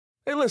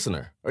Hey,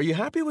 listener, are you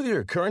happy with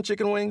your current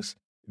chicken wings?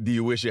 Do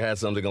you wish you had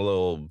something a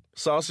little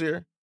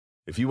saucier?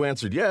 If you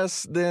answered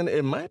yes, then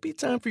it might be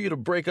time for you to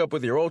break up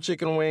with your old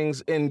chicken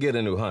wings and get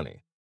a new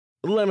honey.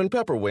 Lemon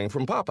pepper wing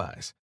from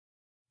Popeyes.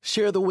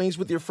 Share the wings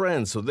with your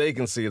friends so they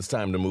can see it's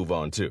time to move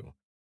on too.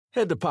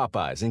 Head to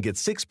Popeyes and get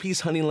 6-piece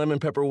honey lemon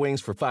pepper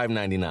wings for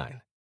 $5.99.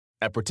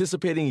 At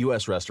participating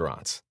U.S.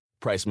 restaurants.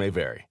 Price may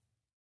vary.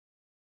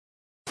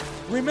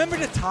 Remember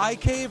the Thai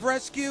cave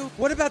rescue?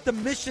 What about the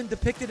mission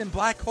depicted in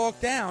Black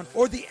Hawk Down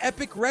or the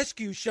epic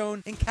rescue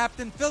shown in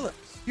Captain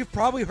Phillips? You've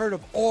probably heard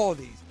of all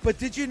these, but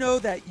did you know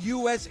that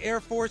U.S. Air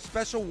Force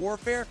Special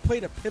Warfare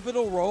played a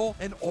pivotal role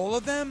in all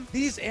of them?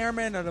 These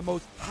airmen are the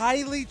most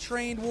highly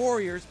trained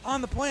warriors on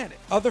the planet.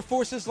 Other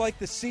forces like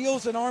the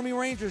SEALs and Army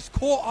Rangers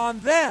call on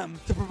them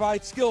to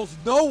provide skills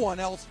no one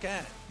else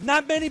can.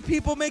 Not many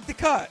people make the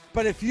cut,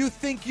 but if you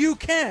think you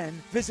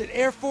can, visit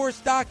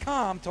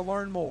airforce.com to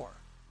learn more.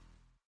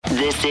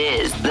 This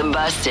is the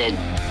Busted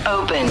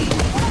Open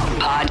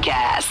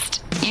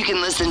Podcast. You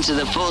can listen to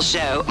the full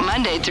show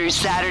Monday through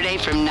Saturday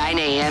from 9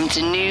 a.m.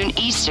 to noon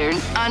Eastern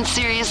on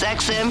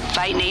SiriusXM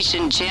Fight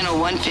Nation Channel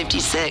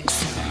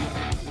 156.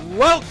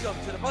 Welcome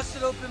to the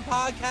Busted Open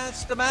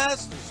Podcast, the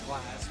Masters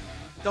Class.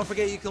 Don't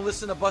forget you can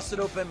listen to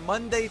Busted Open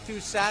Monday through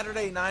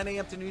Saturday, 9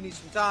 a.m. to noon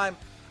Eastern Time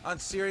on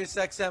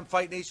SiriusXM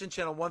Fight Nation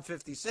Channel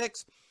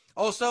 156.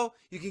 Also,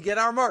 you can get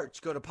our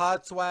merch. Go to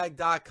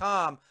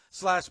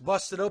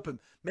podswag.com/bustedopen.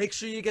 Make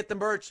sure you get the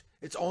merch.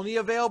 It's only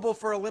available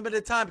for a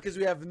limited time because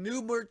we have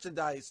new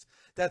merchandise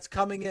that's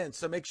coming in.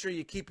 So make sure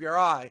you keep your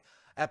eye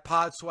at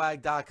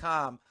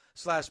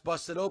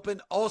podswag.com/bustedopen.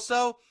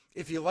 Also,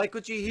 if you like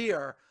what you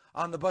hear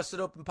on the Busted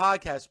Open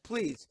podcast,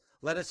 please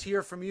let us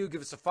hear from you.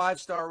 Give us a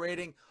 5-star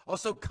rating.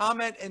 Also,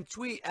 comment and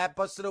tweet at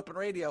Busted Open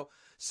Radio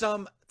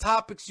some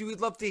topics you would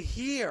love to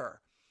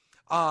hear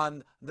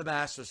on the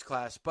Masters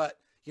Class. But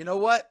you know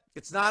what?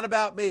 It's not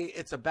about me.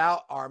 It's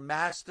about our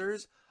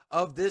masters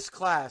of this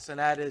class, and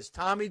that is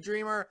Tommy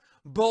Dreamer,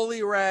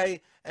 Bully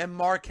Ray, and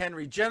Mark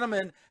Henry.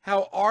 Gentlemen,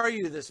 how are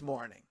you this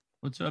morning?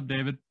 What's up,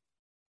 David?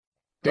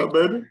 What's up,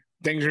 baby?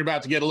 Things are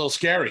about to get a little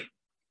scary.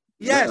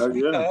 Yes,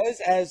 because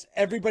as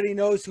everybody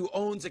knows who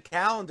owns a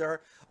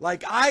calendar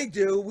like I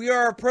do, we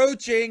are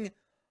approaching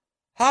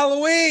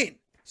Halloween.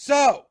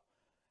 So,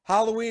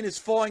 Halloween is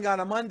falling on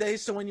a Monday,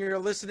 so when you're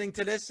listening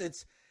to this,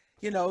 it's,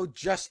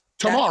 just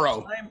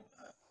tomorrow.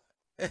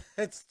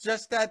 It's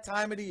just that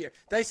time of the year.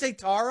 Did I say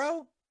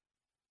taro?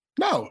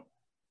 No,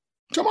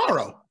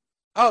 tomorrow.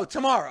 Oh,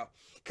 tomorrow.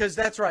 Because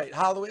that's right,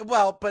 Halloween.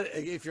 Well, but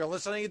if you're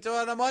listening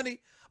to it on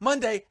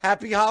Monday,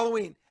 happy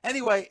Halloween.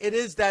 Anyway, it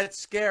is that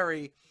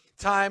scary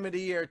time of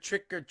the year,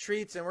 trick or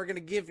treats, and we're going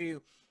to give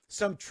you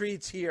some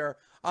treats here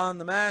on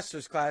the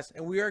Masters Class,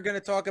 and we are going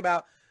to talk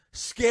about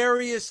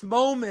scariest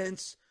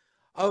moments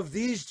of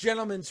these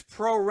gentlemen's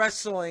pro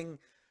wrestling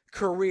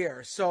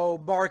career. So,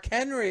 Mark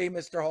Henry,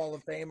 Mr. Hall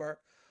of Famer,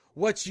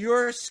 what's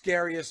your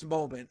scariest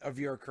moment of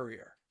your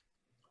career?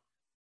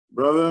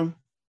 Brother,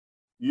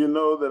 you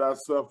know that I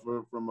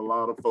suffer from a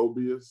lot of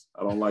phobias.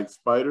 I don't like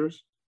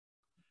spiders.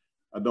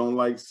 I don't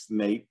like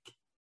snake.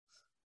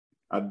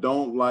 I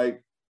don't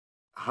like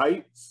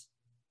heights,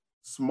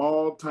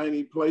 small,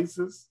 tiny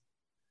places.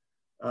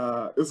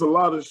 It's a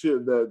lot of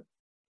shit that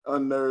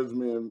unnerves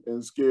me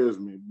and scares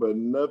me, but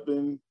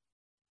nothing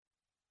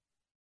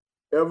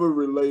ever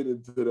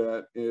related to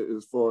that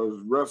as far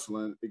as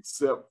wrestling,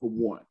 except for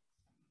one.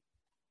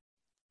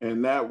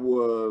 And that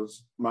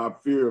was my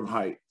fear of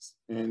heights.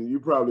 And you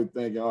probably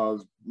think, oh,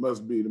 it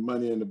must be the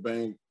money in the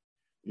bank.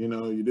 You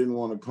didn't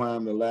want to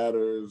climb the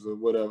ladders or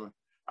whatever.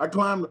 I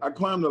climbed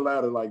the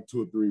ladder like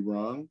 2 or 3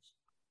 rungs.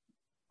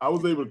 I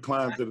was able to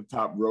climb to the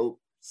top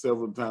rope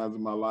several times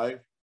in my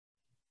life.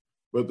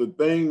 But the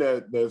thing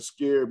that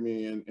scared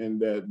me and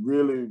that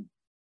really,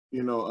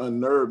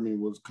 unnerved me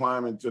was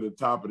climbing to the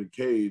top of the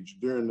cage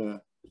during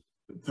the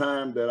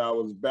time that I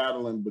was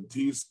battling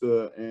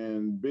Batista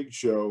and Big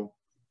Show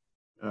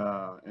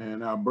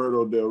and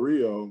Alberto Del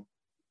Rio,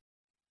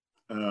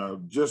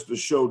 just to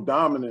show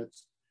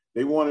dominance.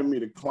 They wanted me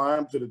to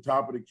climb to the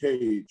top of the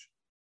cage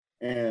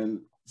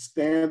and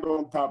stand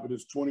on top of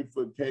this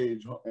 20-foot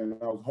cage, and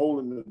I was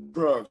holding the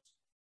truss.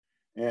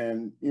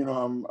 And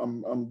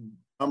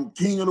I'm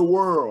king of the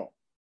world,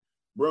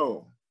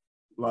 bro.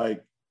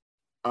 Like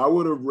I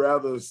would have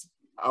rather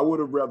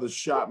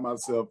shot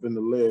myself in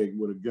the leg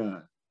with a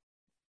gun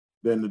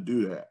than to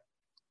do that.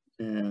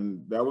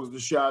 And that was the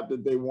shot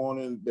that they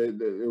wanted.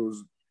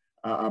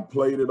 I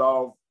played it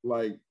off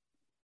like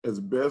as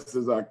best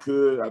as I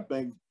could. I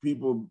think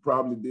people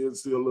probably did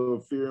see a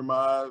little fear in my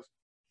eyes,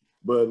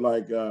 but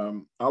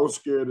I was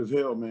scared as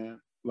hell,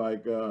 man.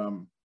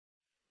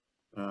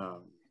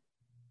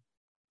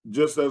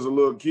 Just as a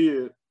little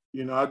kid,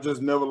 I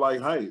just never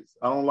liked heights.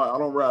 I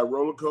don't ride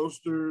roller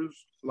coasters.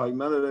 Like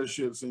none of that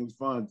shit seems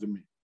fun to me.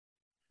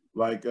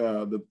 Like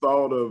the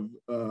thought of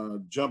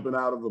jumping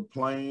out of a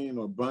plane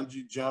or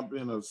bungee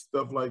jumping or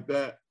stuff like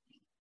that.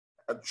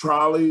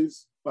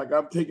 Trolleys, like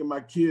I've taken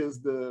my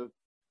kids to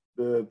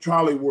the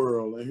trolley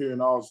world here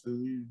in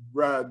Austin. You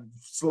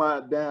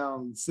slide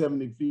down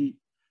 70 feet.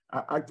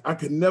 I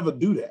could never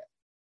do that.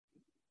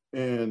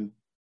 And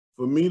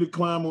for me to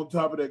climb on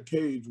top of that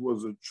cage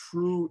was a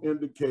true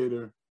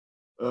indicator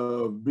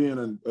of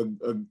being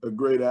a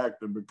great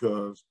actor,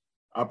 because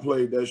I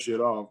played that shit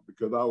off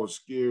because I was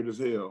scared as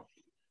hell.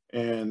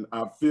 And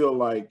I feel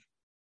like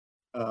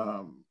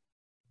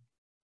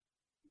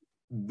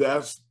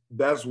that's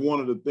one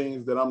of the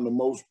things that I'm the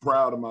most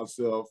proud of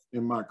myself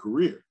in my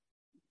career.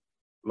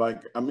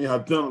 Like, I mean,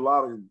 I've done a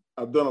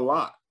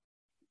lot,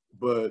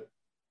 but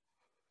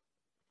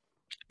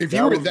if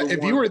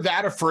you were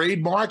that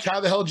afraid, Mark, how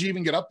the hell did you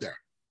even get up there?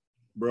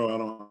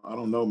 Bro, I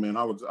don't know, man.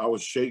 I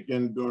was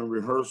shaking during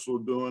rehearsal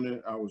doing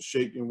it. I was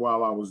shaking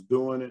while I was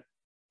doing it.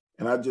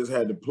 And I just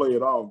had to play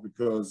it off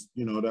because,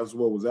 you know, that's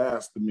what was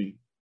asked of me.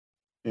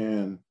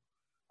 And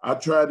I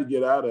tried to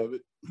get out of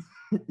it.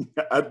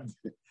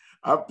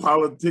 I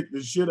politicked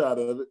the shit out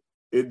of it.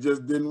 It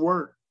just didn't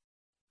work.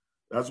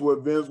 That's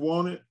what Vince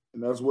wanted,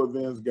 and that's what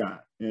Vince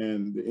got.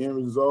 And the end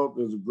result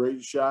is a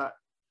great shot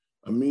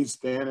of me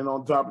standing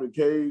on top of the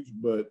cage,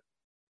 but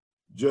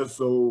just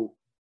so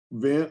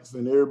Vince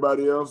and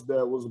everybody else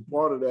that was a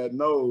part of that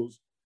knows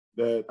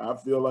that I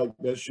feel like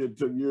that shit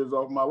took years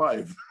off my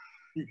life.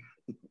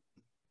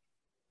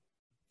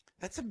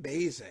 That's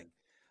amazing.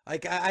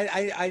 Like,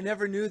 I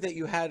never knew that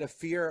you had a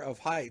fear of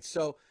heights.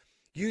 So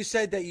you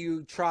said that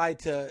you tried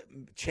to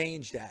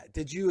change that.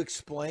 Did you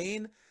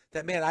explain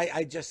that, man,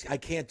 I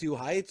can't do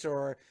heights,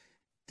 or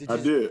did you? I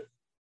did.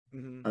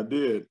 Mm-hmm. I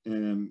did.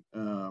 And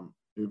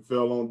it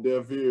fell on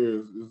deaf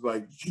ears. It's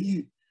like,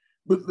 gee,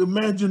 but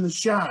imagine the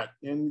shot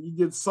and you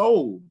get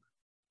sold.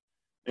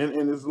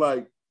 And it's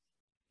like,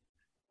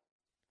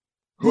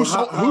 who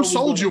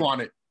sold you on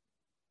it?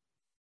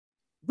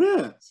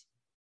 Vince.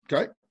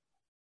 Okay.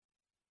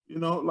 You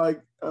know,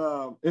 like,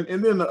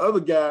 and then the other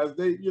guys,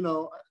 they, you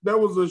know, there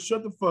was a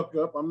shut the fuck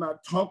up, I'm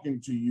not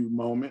talking to you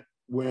moment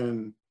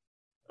when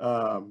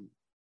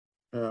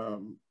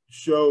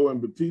Show and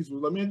Batista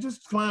was like, man,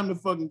 just climb the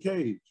fucking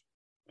cage.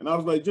 And I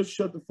was like, just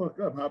shut the fuck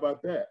up. How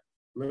about that?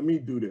 Let me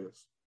do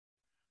this.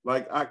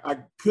 Like, I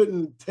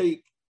couldn't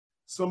take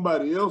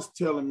somebody else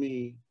telling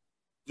me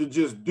to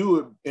just do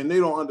it, and they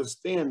don't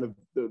understand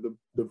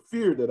the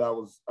fear that I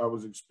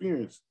was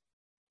experiencing.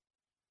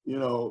 You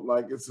know,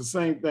 like, it's the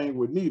same thing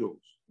with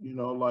needles. You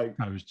know, like,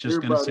 I was just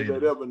everybody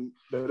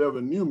that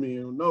ever knew me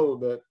will know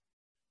that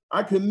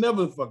I could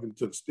never fucking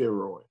took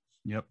steroids.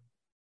 Yep.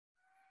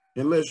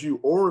 Unless you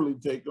orally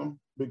take them,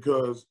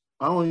 because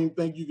I don't even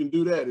think you can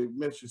do that. It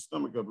messes your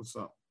stomach up or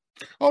something.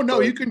 Oh,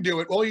 no, you can do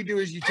it. All you do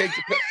is you take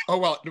the – oh,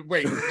 well,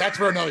 wait, that's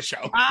for another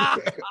show.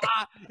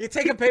 You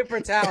take a paper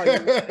towel.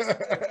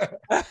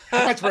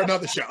 That's for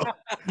another show.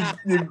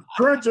 You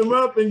crunch them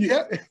up and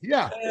you –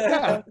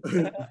 Yeah.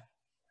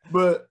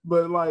 But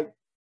like,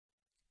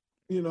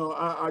 you know,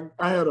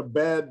 I had a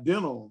bad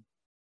dental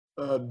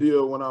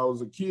deal when I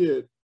was a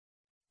kid,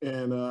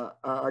 and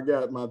I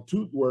got my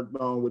tooth worked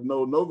on with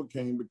no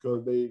Novocaine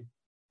because they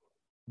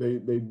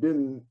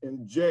didn't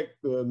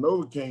inject the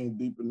Novocaine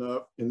deep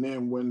enough. And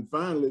then when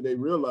finally they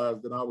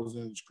realized that I was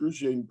in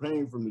excruciating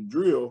pain from the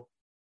drill,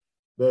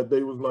 that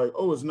they was like,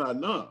 oh, it's not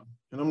numb.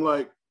 And I'm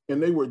like,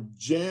 and they were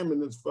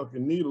jamming this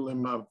fucking needle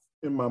in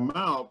my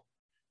mouth.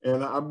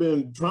 And I've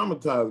been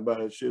traumatized by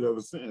that shit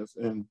ever since.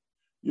 And,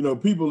 you know,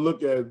 people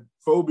look at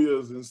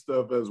phobias and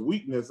stuff as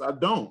weakness. I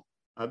don't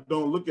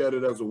look at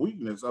it as a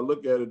weakness. I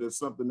look at it as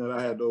something that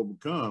I had to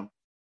overcome.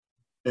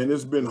 And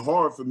it's been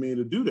hard for me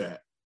to do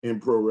that in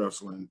pro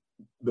wrestling.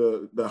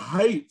 The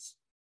heights,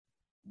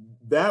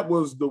 that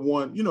was the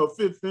one, you know,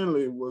 Fit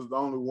Finlay was the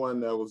only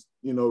one that was,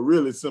 you know,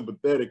 really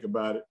sympathetic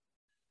about it,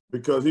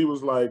 because he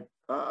was like,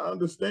 I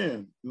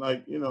understand.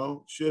 Like, you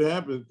know, shit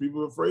happens.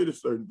 People are afraid of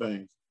certain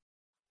things.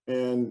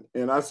 And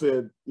I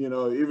said, you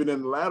know, even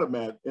in the ladder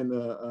match, in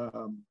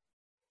the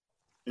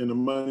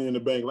Money in the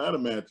Bank ladder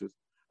matches,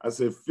 I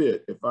said,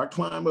 Fit, if I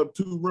climb up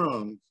 2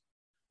 rungs,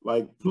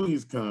 like,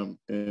 please come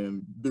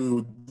and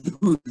do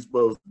what you're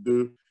supposed to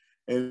do.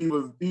 And he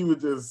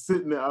was just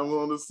sitting there. I was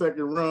on the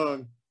 2nd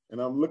rung,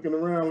 and I'm looking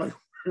around like,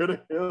 where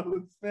the hell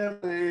is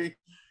Finlay?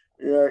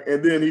 Yeah,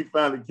 and then he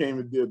finally came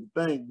and did the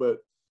thing. But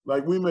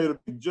like, we made a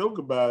big joke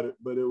about it,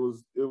 but it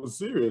was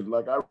serious.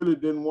 Like, I really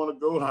didn't want to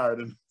go higher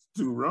than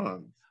 2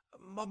 rungs.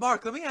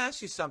 Mark, let me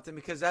ask you something,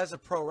 because as a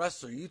pro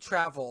wrestler, you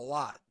travel a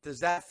lot.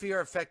 Does that fear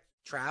affect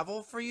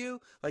travel for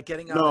you? Like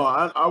getting out? No,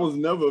 I was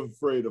never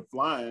afraid of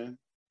flying.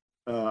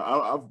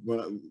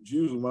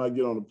 Usually when I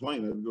get on the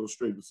plane, I go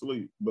straight to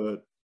sleep.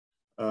 But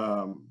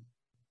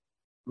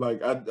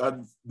like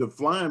the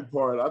flying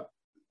part,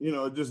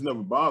 it just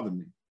never bothered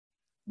me.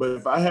 But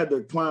if I had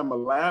to climb a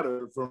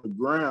ladder from the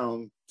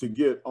ground to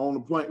get on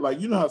the plane,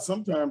 like, you know how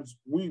sometimes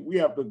we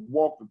have to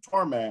walk the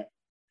tarmac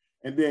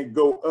and then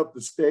go up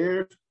the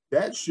stairs,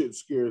 that shit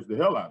scares the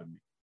hell out of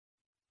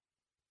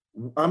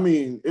me. I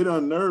mean, it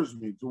unnerves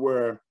me to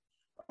where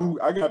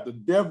I got the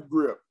death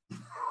grip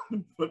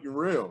fucking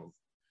rails.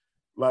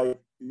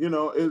 Like, you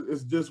know,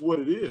 it's just what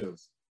it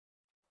is.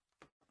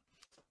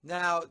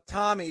 Now,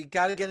 Tommy,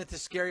 got to get into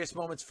scariest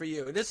moments for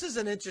you. This is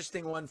an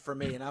interesting one for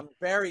me, and I'm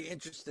very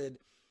interested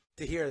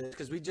to hear this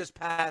because we just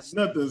passed.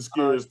 Nothing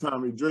scares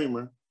Tommy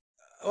Dreamer.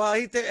 Well,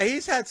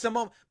 he's had some,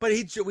 but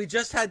we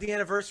just had the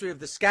anniversary of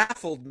the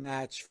scaffold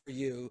match for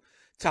you,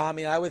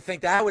 Tommy. I would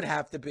think that would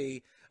have to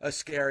be a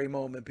scary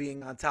moment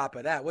being on top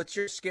of that. What's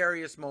your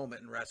scariest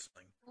moment in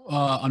wrestling?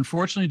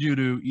 Unfortunately, due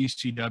to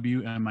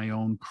ECW and my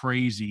own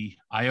crazy,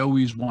 I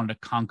always wanted to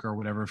conquer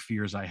whatever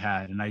fears I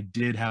had. And I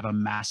did have a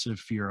massive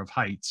fear of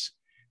heights.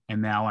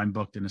 And now I'm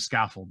booked in a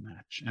scaffold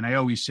match. And I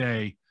always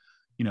say,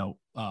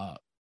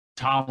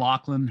 Tom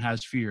Laughlin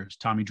has fears.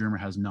 Tommy Dreamer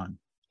has none.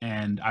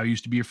 And I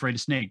used to be afraid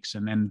of snakes.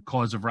 And then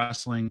because of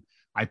wrestling,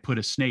 I put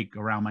a snake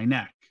around my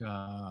neck.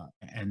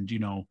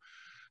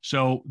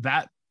 So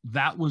that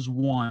was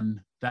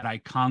one that I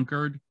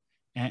conquered.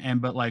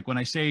 But like, when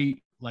I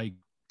say like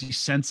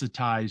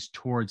desensitized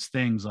towards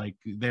things, like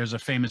there's a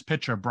famous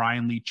picture of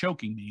Brian Lee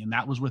choking me. And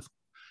that was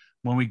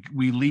when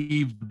we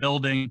leave the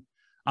building.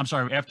 I'm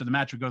sorry, after the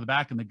match, we go to the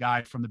back and the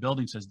guy from the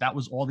building says that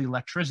was all the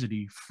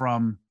electricity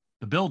from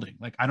the building.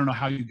 Like, I don't know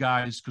how you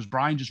guys, because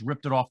Brian just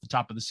ripped it off the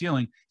top of the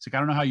ceiling. It's like, I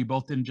don't know how you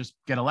both didn't just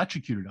get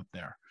electrocuted up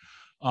there.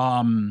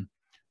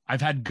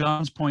 I've had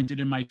guns pointed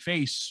in my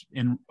face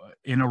in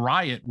a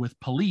riot with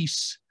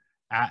police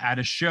at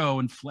a show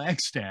in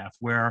Flagstaff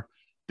where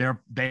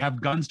they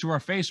have guns to our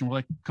face and we're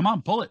like, come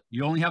on, pull it.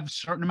 You only have a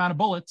certain amount of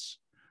bullets.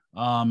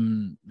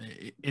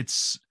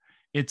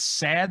 It's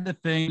sad the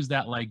things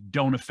that like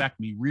don't affect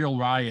me. Real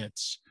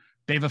riots,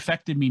 they've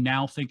affected me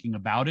now thinking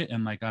about it.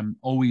 And like, I'm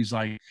always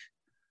like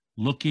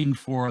looking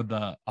for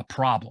a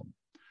problem.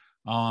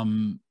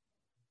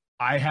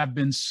 I have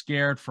been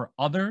scared for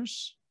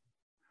others.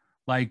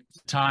 Like the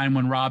time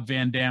when Rob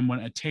Van Dam, when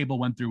a table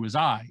went through his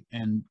eye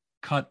and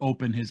cut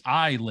open his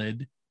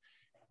eyelid,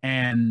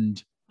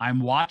 and I'm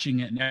watching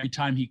it, and every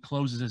time he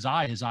closes his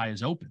eye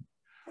is open.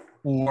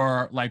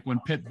 Or like when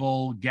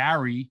Pitbull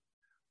Gary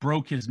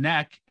broke his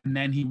neck, and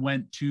then he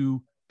went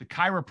to the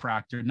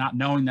chiropractor, not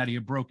knowing that he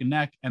had broken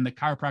neck, and the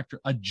chiropractor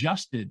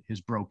adjusted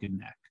his broken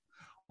neck.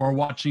 Or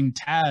watching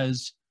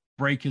Taz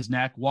break his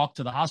neck, walk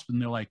to the hospital,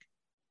 and they're like,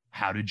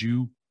 how did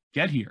you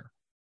get here?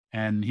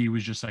 And he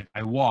was just like,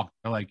 I walked.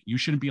 They're like, you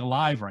shouldn't be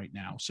alive right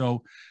now.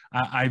 So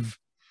I've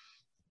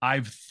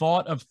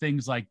thought of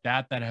things like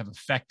that have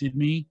affected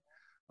me.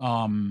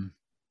 And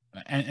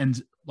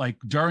like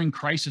during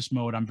crisis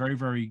mode,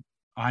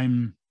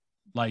 I'm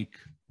like,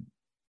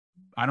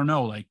 I don't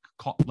know,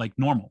 like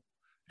normal.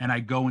 And I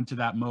go into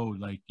that mode.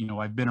 Like,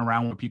 I've been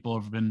around where people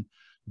have been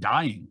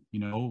dying,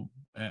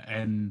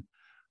 and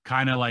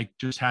kind of like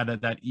just had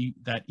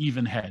that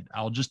even head.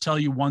 I'll just tell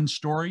you one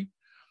story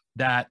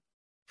that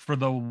for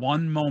the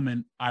one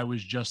moment I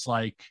was just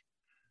like,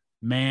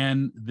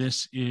 man,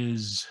 this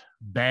is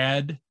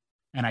bad.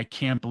 And I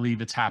can't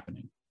believe it's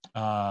happening.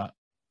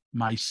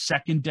 My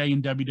second day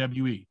in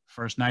WWE,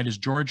 first night is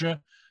Georgia,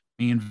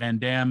 me and Van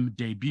Dam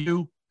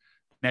debut.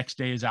 Next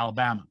day is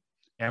Alabama.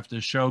 After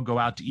the show, go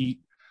out to eat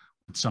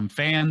with some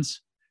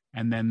fans.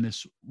 And then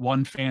this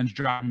one fan's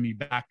driving me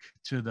back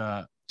to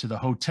the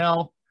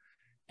hotel.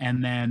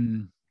 And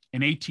then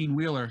an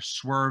 18-wheeler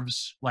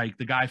swerves, like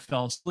the guy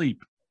fell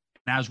asleep.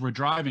 And as we're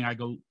driving, I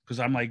go,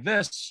 because I'm like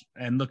this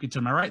and looking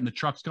to my right and the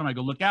truck's coming, I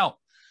go, look out.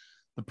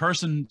 The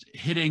person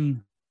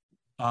hitting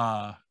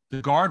the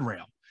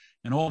guardrail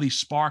and all these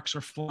sparks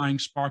are flying,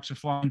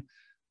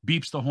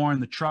 beeps the horn,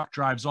 the truck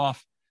drives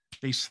off.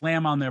 They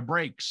slam on their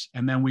brakes.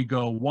 And then we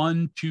go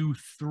 1, 2,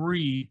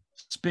 3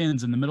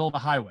 spins in the middle of the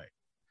highway.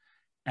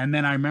 And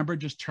then I remember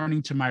just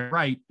turning to my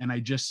right and I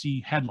just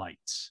see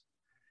headlights.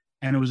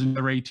 And it was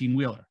another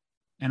 18-wheeler.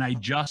 And I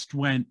just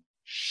went,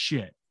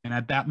 shit. And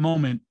at that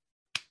moment,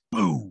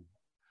 boom.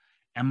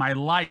 And my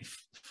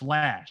life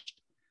flashed.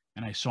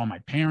 And I saw my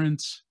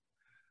parents.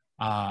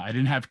 I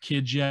didn't have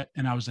kids yet.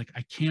 And I was like,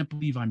 I can't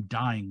believe I'm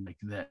dying like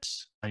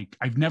this. Like,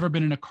 I've never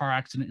been in a car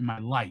accident in my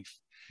life.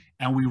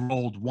 And we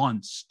rolled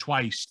once,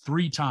 twice,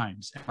 3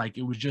 times. And like,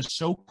 it was just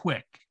so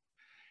quick.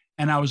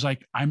 And I was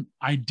like,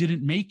 I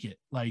didn't make it.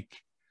 Like,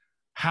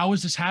 how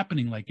is this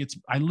happening? Like,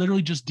 I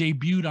literally just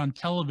debuted on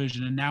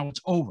television and now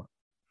it's over.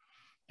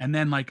 And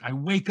then like, I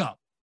wake up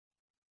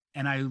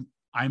and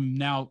I'm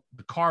now,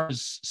 the car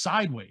is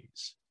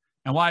sideways.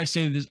 And why I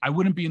say this, I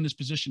wouldn't be in this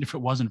position if it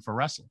wasn't for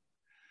wrestling.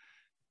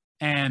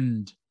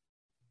 And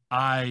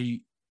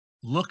I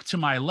look to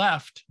my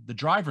left, the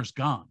driver's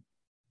gone.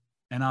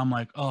 And I'm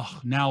like, oh,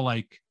 now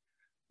like,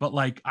 but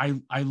like,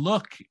 I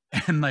look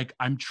and like,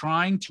 I'm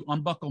trying to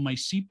unbuckle my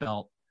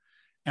seatbelt.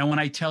 And when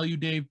I tell you,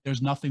 Dave,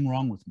 there's nothing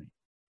wrong with me.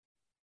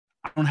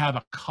 I don't have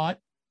a cut.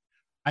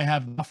 I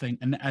have nothing.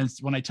 And as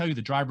when I tell you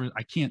the driver,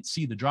 I can't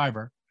see the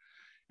driver.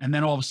 And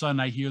then all of a sudden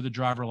I hear the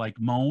driver like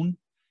moan,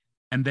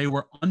 and they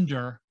were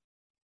under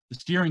the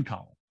steering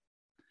column.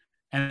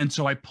 And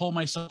so I pull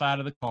myself out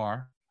of the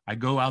car. I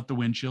go out the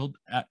windshield,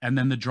 and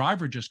then the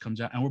driver just comes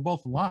out, and we're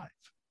both alive.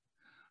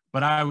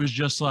 But I was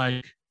just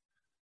like,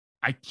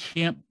 I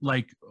can't,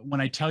 like,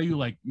 when I tell you,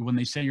 like, when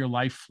they say your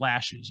life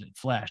flashes, it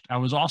flashed. I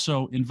was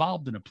also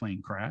involved in a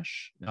plane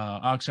crash.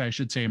 Actually, I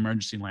should say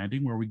emergency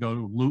landing, where we go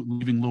to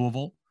leaving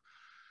Louisville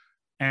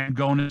and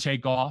going to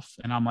take off.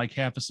 And I'm like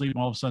half asleep.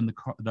 And all of a sudden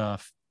the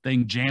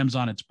thing jams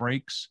on its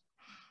brakes.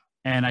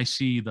 and I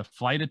see the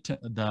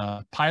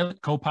the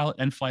pilot, co-pilot,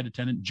 and flight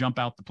attendant jump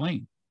out the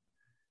plane,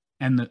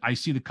 and I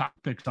see the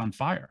cockpit's on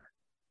fire.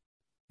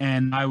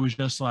 And I was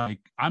just like,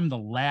 I'm the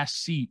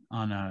last seat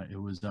on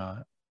it was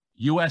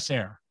US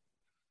Air.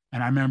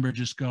 And I remember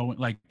just going,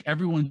 like,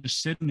 everyone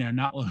just sitting there,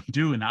 not what to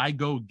do. And I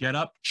get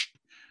up,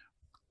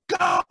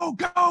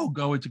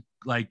 go into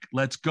like,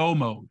 let's go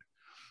mode,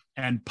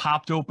 and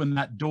popped open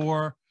that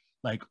door.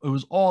 Like, it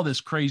was all this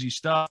crazy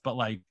stuff, but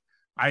like,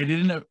 I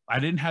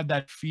didn't have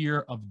that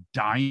fear of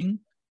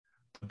dying.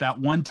 But that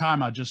one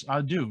time I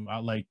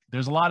like,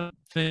 there's a lot of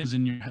things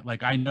in your head.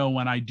 Like, I know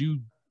when I do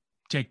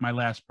take my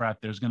last breath,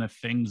 there's going to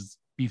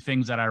be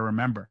things that I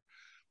remember,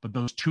 but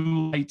those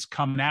two lights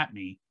coming at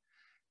me,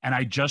 and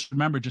I just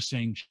remember just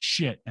saying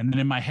shit. And then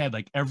in my head,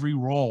 like every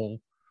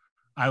roll,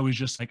 I was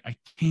just like, I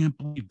can't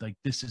believe like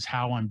this is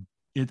how I'm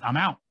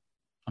out.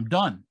 I'm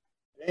done.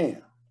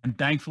 Damn. And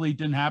thankfully it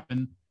didn't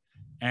happen.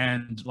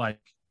 And like,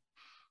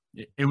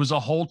 it was a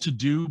whole to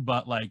do,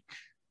 but like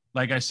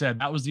I said,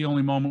 that was the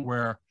only moment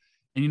where,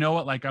 and you know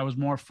what? Like, I was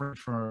more afraid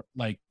for,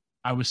 like,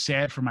 I was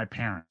sad for my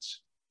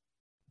parents.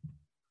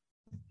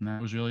 And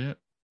that was really it.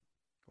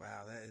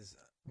 Wow, that is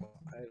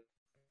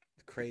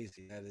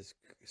crazy. That is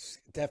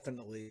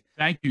definitely.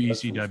 Thank you,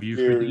 ECW,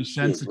 for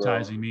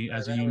desensitizing me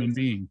as a human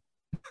being.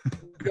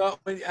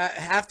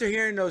 After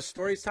hearing those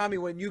stories, Tommy,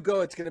 when you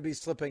go, it's going to be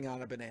slipping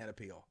on a banana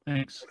peel.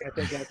 Thanks.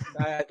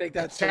 I think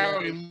that's how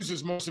he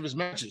loses most of his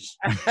matches.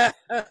 All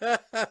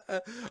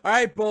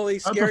right,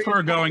 Bully. I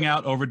prefer going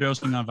out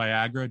overdosing on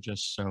Viagra,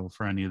 just so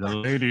for any of the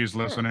ladies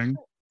listening.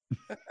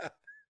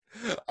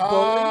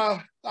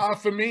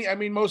 For me, I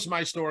mean, most of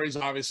my stories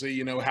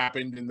obviously,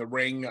 happened in the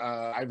ring.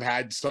 I've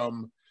had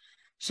some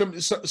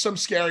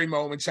scary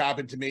moments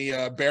happen to me.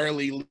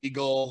 Barely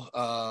Legal,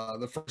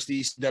 the first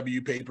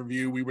ECW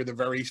pay-per-view. We were the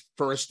very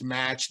first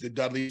match, the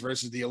Dudleys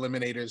versus the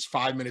Eliminators.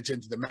 5 minutes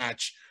into the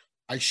match,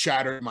 I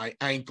shattered my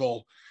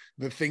ankle.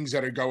 The things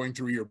that are going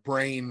through your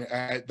brain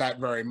at that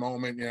very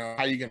moment, how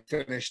are you going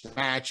to finish the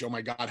match? Oh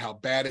my God, how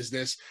bad is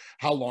this?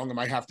 How long am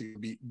I have to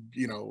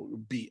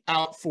be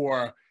out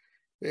for?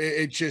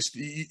 It just,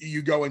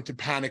 you go into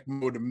panic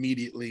mode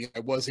immediately. I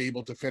was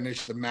able to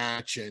finish the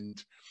match,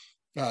 and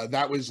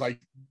that was like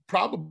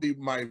probably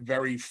my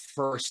very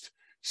first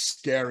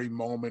scary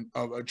moment,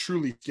 of a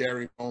truly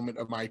scary moment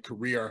of my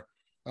career.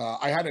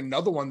 I had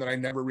another one that I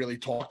never really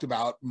talked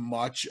about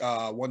much.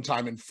 One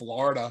time in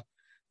Florida,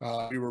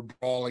 we were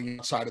brawling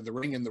outside of the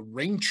ring, and the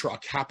ring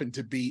truck happened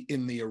to be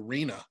in the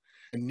arena.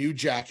 And New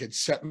Jack had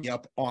set me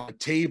up on a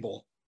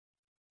table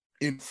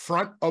in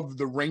front of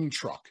the ring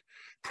truck,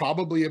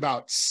 probably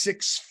about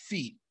 6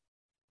 feet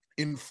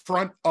in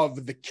front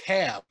of the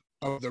cab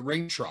of the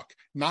ring truck,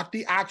 not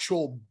the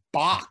actual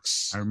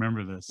box. I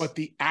remember this, but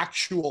the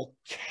actual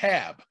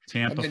cab.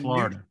 Tampa,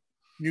 Florida.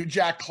 New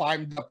Jack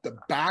climbed up the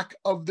back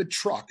of the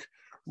truck,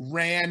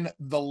 ran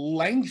the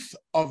length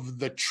of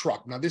the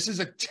truck. Now, this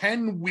is a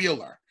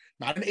 10-wheeler,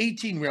 not an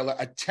 18-wheeler,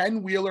 a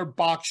 10-wheeler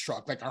box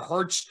truck, like a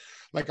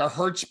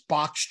Hertz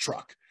box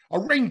truck. A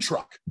ring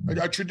truck,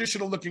 a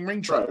traditional looking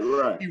ring truck.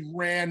 Right. He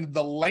ran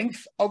the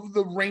length of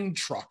the ring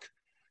truck,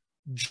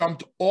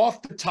 jumped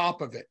off the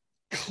top of it,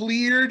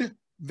 cleared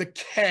the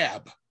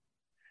cab,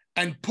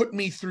 and put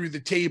me through the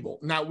table.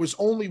 Now, it was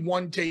only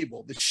one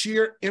table. The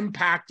sheer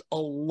impact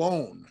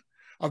alone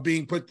of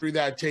being put through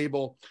that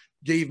table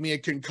gave me a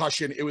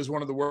concussion. It was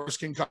one of the worst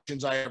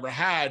concussions I ever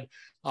had.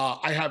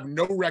 I have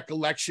no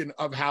recollection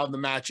of how the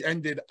match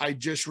ended. I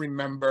just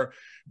remember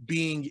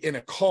being in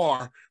a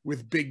car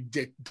with Big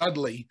Dick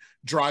Dudley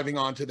driving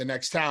on to the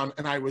next town,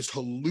 and I was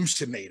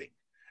hallucinating.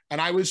 And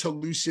I was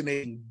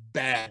hallucinating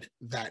bad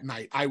that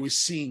night. I was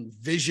seeing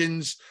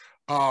visions.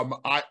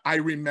 I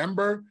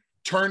remember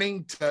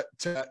turning to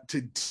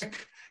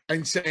Dick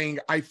and saying,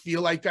 I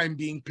feel like I'm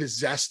being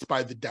possessed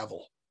by the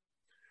devil,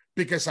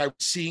 because I was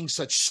seeing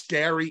such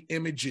scary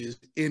images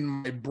in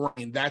my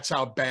brain. That's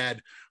how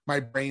bad my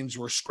brains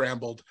were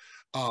scrambled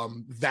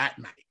that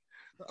night.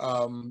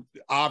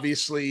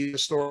 Obviously, the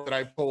story that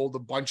I've told a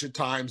bunch of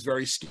times,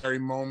 very scary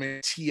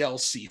moment,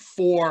 TLC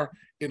 4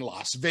 in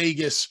Las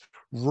Vegas,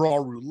 Raw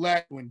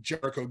Roulette, when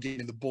Jericho gave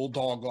me the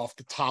bulldog off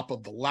the top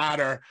of the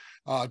ladder,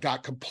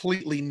 got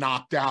completely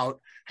knocked out.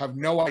 Have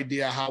no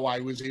idea how I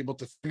was able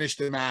to finish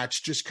the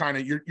match. Just kind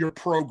of, you're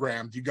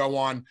programmed. You go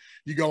on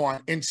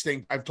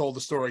instinct. I've told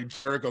the story.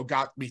 Jericho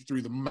got me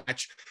through the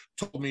match,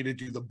 told me to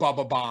do the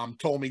Bubba Bomb,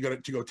 told me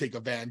to go take a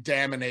Van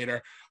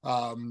Daminator,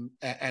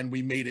 and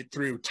we made it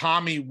through.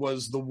 Tommy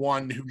was the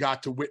one who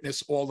got to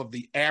witness all of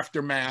the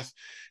aftermath.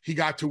 He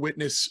got to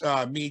witness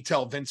me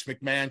tell Vince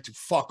McMahon to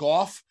fuck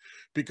off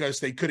because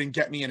they couldn't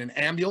get me in an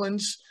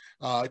ambulance.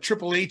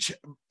 Triple H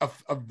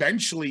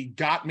eventually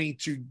got me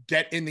to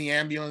get in the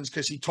ambulance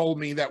because he told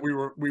me that we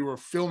were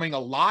filming a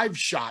live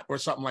shot or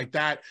something like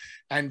that.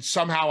 And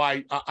somehow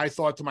I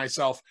thought to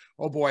myself,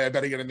 oh boy, I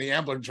better get in the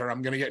ambulance or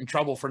I'm going to get in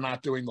trouble for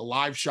not doing the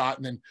live shot.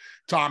 And then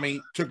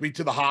Tommy took me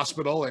to the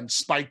hospital, and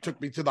Spike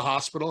took me to the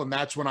hospital. And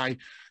that's when I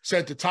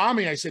said to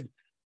Tommy, I said,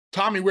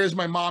 Tommy, where's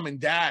my mom and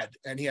dad?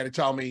 And he had to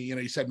tell me,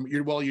 he said,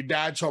 well, your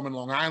dad's home in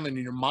Long Island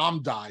and your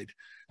mom died.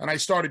 And I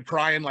started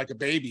crying like a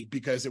baby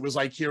because it was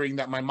like hearing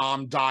that my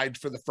mom died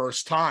for the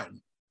first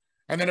time.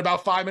 And then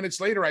about 5 minutes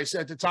later, I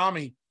said to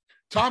Tommy,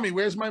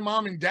 where's my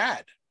mom and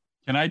dad?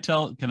 Can I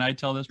tell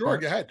this Sure,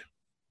 part? go ahead.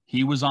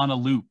 He was on a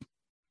loop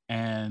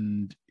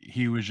and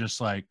he was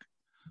just like,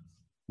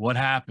 what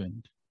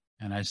happened?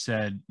 And I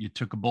said, you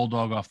took a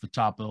bulldog off the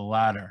top of the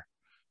ladder.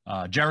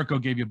 Jericho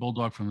gave you a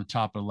bulldog from the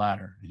top of the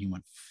ladder. And he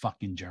went,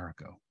 fucking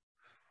Jericho.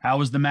 How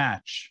was the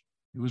match?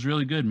 It was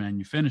really good, man.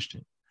 You finished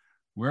it.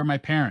 Where are my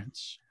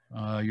parents?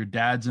 Your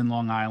dad's in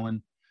Long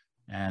Island.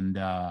 And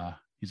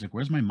he's like,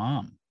 where's my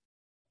mom?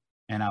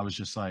 And I was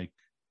just like,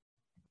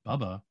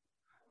 Bubba.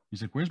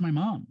 He's like, where's my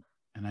mom?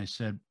 And I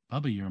said,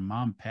 Bubba, your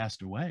mom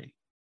passed away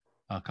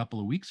a couple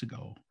of weeks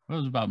ago. It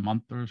was about a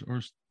month or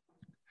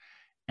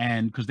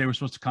and because they were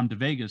supposed to come to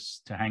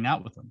Vegas to hang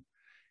out with him.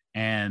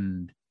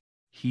 And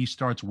he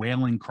starts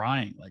wailing,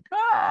 crying, like,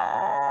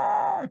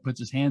 ah! Puts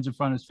his hands in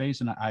front of his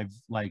face. And I've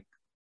like,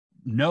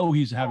 know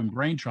he's having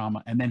brain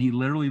trauma. And then he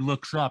literally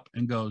looks up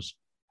and goes,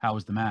 how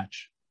was the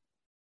match?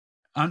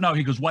 No,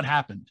 he goes, what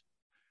happened?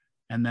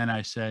 And then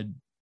I said,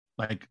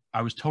 like,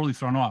 I was totally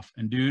thrown off.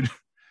 And dude,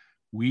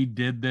 we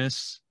did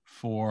this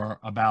for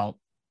about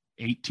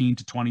 18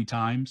 to 20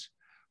 times,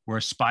 where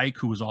Spike,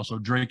 who was also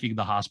drinking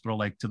the hospital,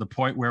 like to the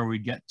point where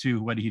we'd get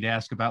to when he'd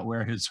ask about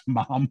where his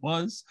mom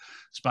was,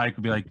 Spike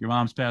would be like, your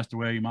mom's passed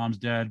away, your mom's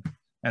dead.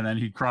 And then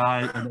he'd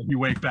cry and then he'd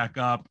wake back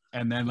up.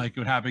 And then like it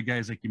would happen again.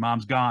 He's like, your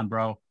mom's gone,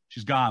 bro.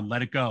 She's gone.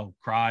 Let it go.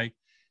 Cry.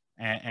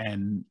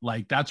 And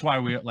like, that's why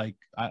we like,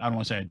 I don't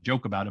want to say a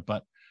joke about it,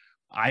 but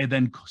I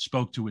then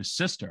spoke to his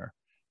sister.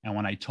 And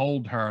when I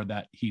told her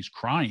that he's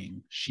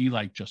crying, she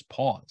like just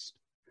paused.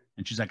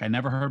 And she's like, I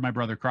never heard my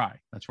brother cry.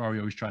 That's why we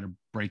always try to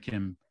break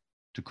him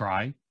to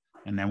cry.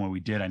 And then when we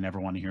did, I never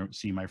want to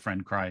see my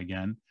friend cry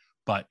again.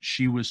 But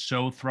she was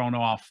so thrown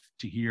off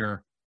to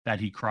hear that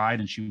he cried.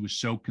 And she was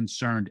so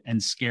concerned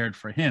and scared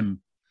for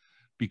him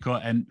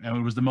because, and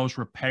it was the most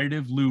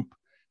repetitive loop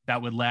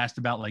that would last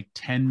about like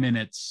 10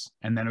 minutes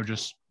and then it would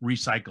just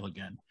recycle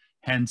again.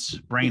 Hence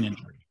brain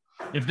injury.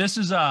 If this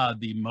is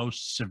the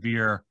most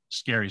severe,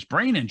 scariest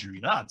brain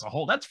injury,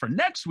 that's for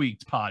next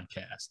week's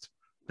podcast.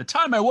 The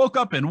time I woke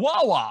up in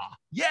Wawa.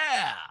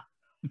 Yeah.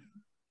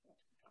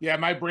 Yeah,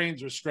 my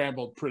brains were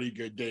scrambled pretty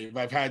good, Dave.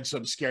 I've had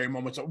some scary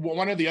moments.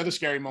 One of the other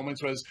scary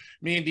moments was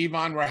me and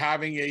Devon were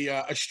having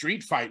a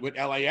street fight with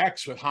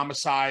LAX with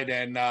Homicide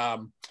and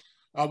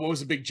what was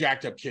the big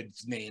jacked up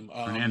kid's name?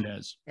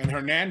 Hernandez. And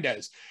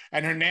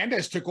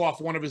Hernandez took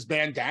off one of his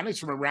bandanas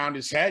from around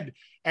his head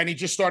and he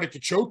just started to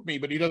choke me,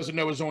 but he doesn't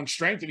know his own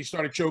strength. And he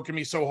started choking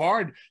me so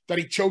hard that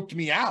he choked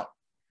me out.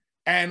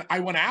 And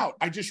I went out.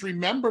 I just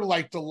remember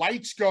like the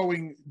lights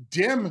going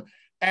dim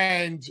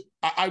and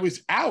I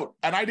was out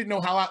and I didn't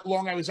know how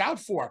long I was out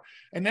for.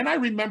 And then I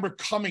remember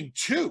coming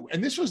to,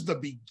 and this was the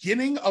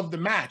beginning of the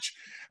match.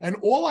 And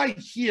all I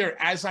hear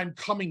as I'm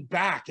coming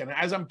back and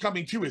as I'm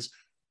coming to is,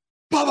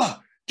 Bubba,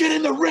 get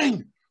in the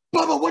ring.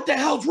 Bubba, what the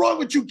hell's wrong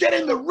with you? Get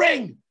in the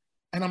ring.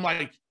 And I'm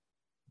like,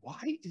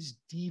 why is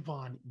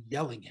Devon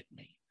yelling at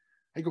me?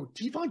 I go,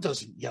 Devon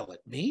doesn't yell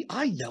at me.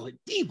 I yell at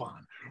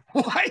Devon.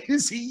 Why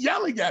is he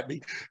yelling at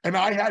me? And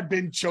I had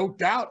been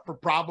choked out for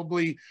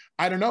probably,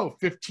 I don't know,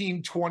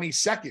 15, 20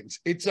 seconds.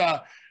 It's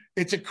a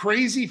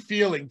crazy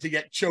feeling to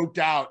get choked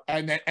out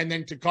and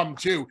then to come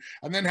to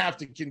and then have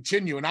to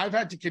continue. And I've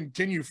had to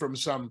continue from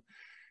some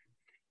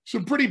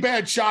pretty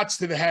bad shots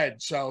to the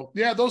head. So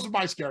yeah, those are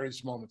my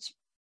scariest moments.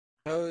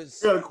 I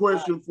got a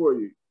question for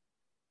you.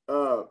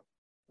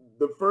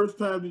 The first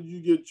time did you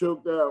get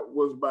choked out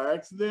was by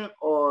accident,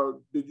 or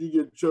did you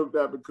get choked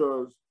out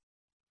because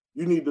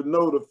you need to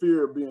know the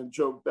fear of being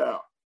choked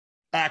out?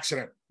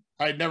 Accident.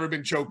 I had never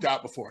been choked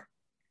out before.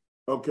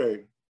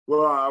 Okay.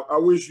 Well, I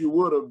wish you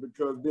would have,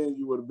 because then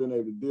you would have been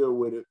able to deal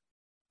with it,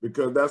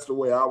 because that's the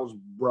way I was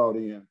brought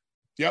in.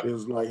 Yep.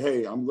 It's like,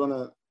 hey, I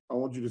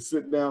want you to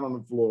sit down on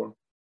the floor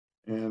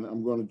and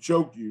I'm going to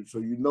choke you so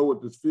you know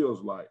what this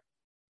feels like.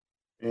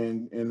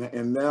 And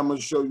now I'm going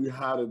to show you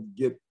how to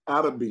get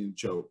out of being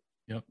choked.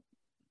 Yep.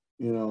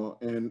 You know,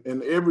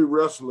 and every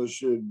wrestler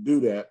should do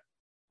that,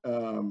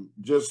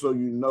 just so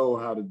you know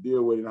how to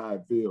deal with it and how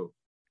it feels.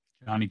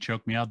 Johnny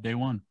choked me out day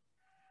one.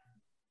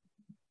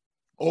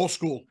 Old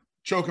school.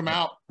 Choke them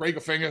out, break a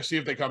finger, see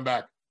if they come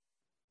back.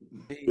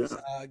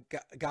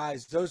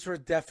 Guys, those were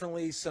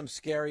definitely some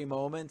scary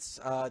moments.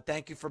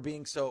 Thank you for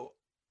being so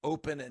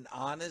open and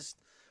honest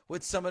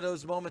with some of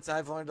those moments.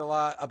 I've learned a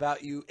lot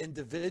about you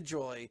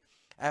individually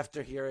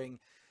after hearing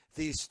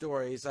these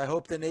stories. I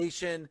hope the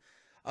nation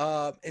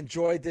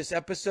enjoyed this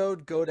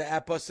episode. Go to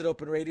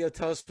 @BustedOpenRadio.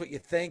 Tell us what you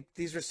think.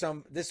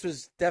 This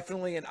was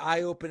definitely an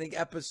eye-opening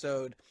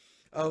episode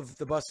of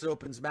the Busted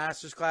Opens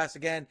Masters Class.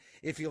 Again,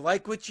 if you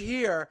like what you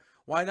hear,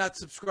 why not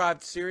subscribe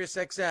to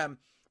SiriusXM?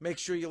 Make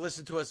sure you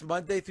listen to us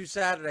Monday through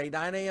Saturday,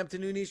 9 a.m. to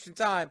noon Eastern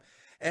Time.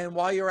 And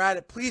while you're at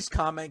it, please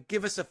comment.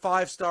 Give us a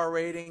 5-star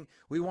rating.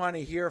 We want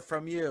to hear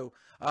from you.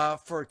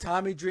 For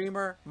Tommy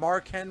Dreamer,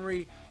 Mark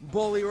Henry,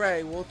 Bully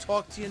Ray, we'll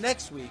talk to you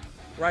next week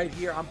right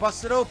here on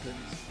Busted Opens,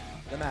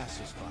 the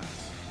Masters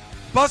Class.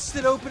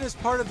 Busted Open is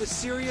part of the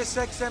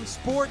SiriusXM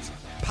Sports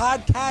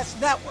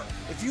Podcast Network.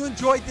 If you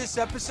enjoyed this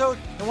episode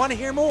and want to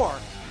hear more,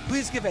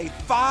 please give a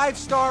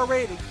 5-star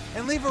rating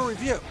and leave a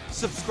review.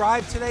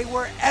 Subscribe today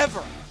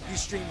wherever you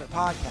stream your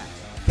podcast.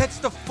 Catch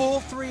the full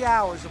 3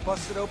 hours of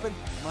Busted Open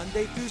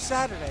Monday through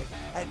Saturday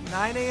at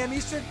 9 a.m.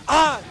 Eastern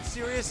on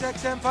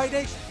SiriusXM Fight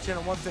Nation,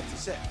 channel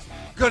 156.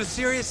 Go to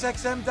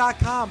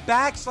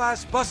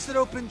SiriusXM.com/Busted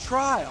Open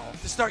Trial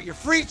to start your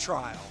free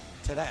trial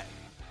today.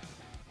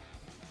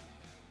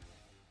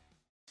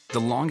 The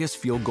longest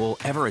field goal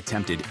ever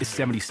attempted is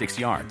 76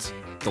 yards.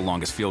 The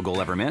longest field goal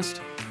ever missed?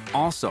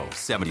 Also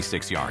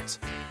 76 yards.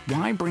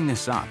 Why bring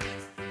this up?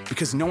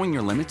 Because knowing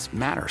your limits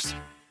matters,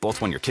 both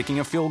when you're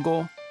kicking a field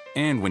goal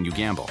and when you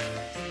gamble.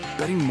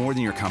 Betting more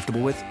than you're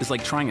comfortable with is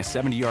like trying a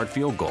 70-yard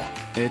field goal.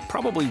 It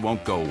probably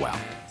won't go well.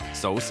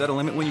 So set a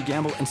limit when you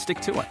gamble and stick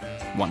to it.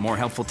 Want more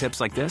helpful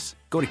tips like this?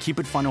 Go to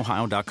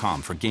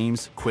keepitfunohio.com for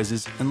games,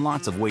 quizzes, and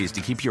lots of ways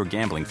to keep your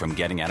gambling from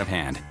getting out of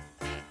hand.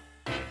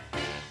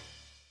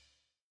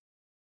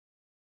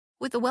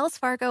 With the Wells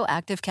Fargo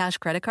Active Cash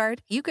Credit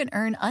Card, you can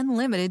earn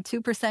unlimited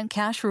 2%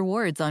 cash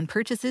rewards on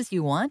purchases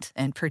you want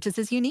and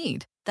purchases you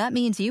need. That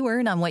means you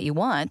earn on what you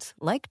want,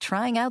 like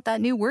trying out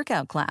that new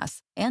workout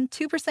class, and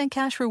 2%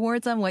 cash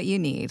rewards on what you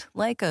need,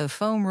 like a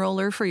foam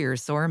roller for your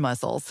sore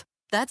muscles.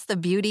 That's the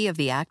beauty of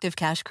the Active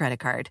Cash Credit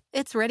Card.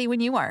 It's ready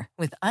when you are,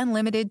 with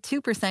unlimited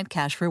 2%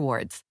 cash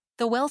rewards.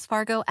 The Wells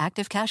Fargo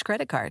Active Cash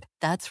Credit Card.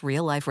 That's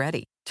real life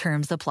ready.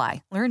 Terms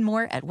apply. Learn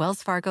more at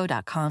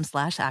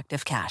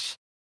wellsfargo.com/activecash.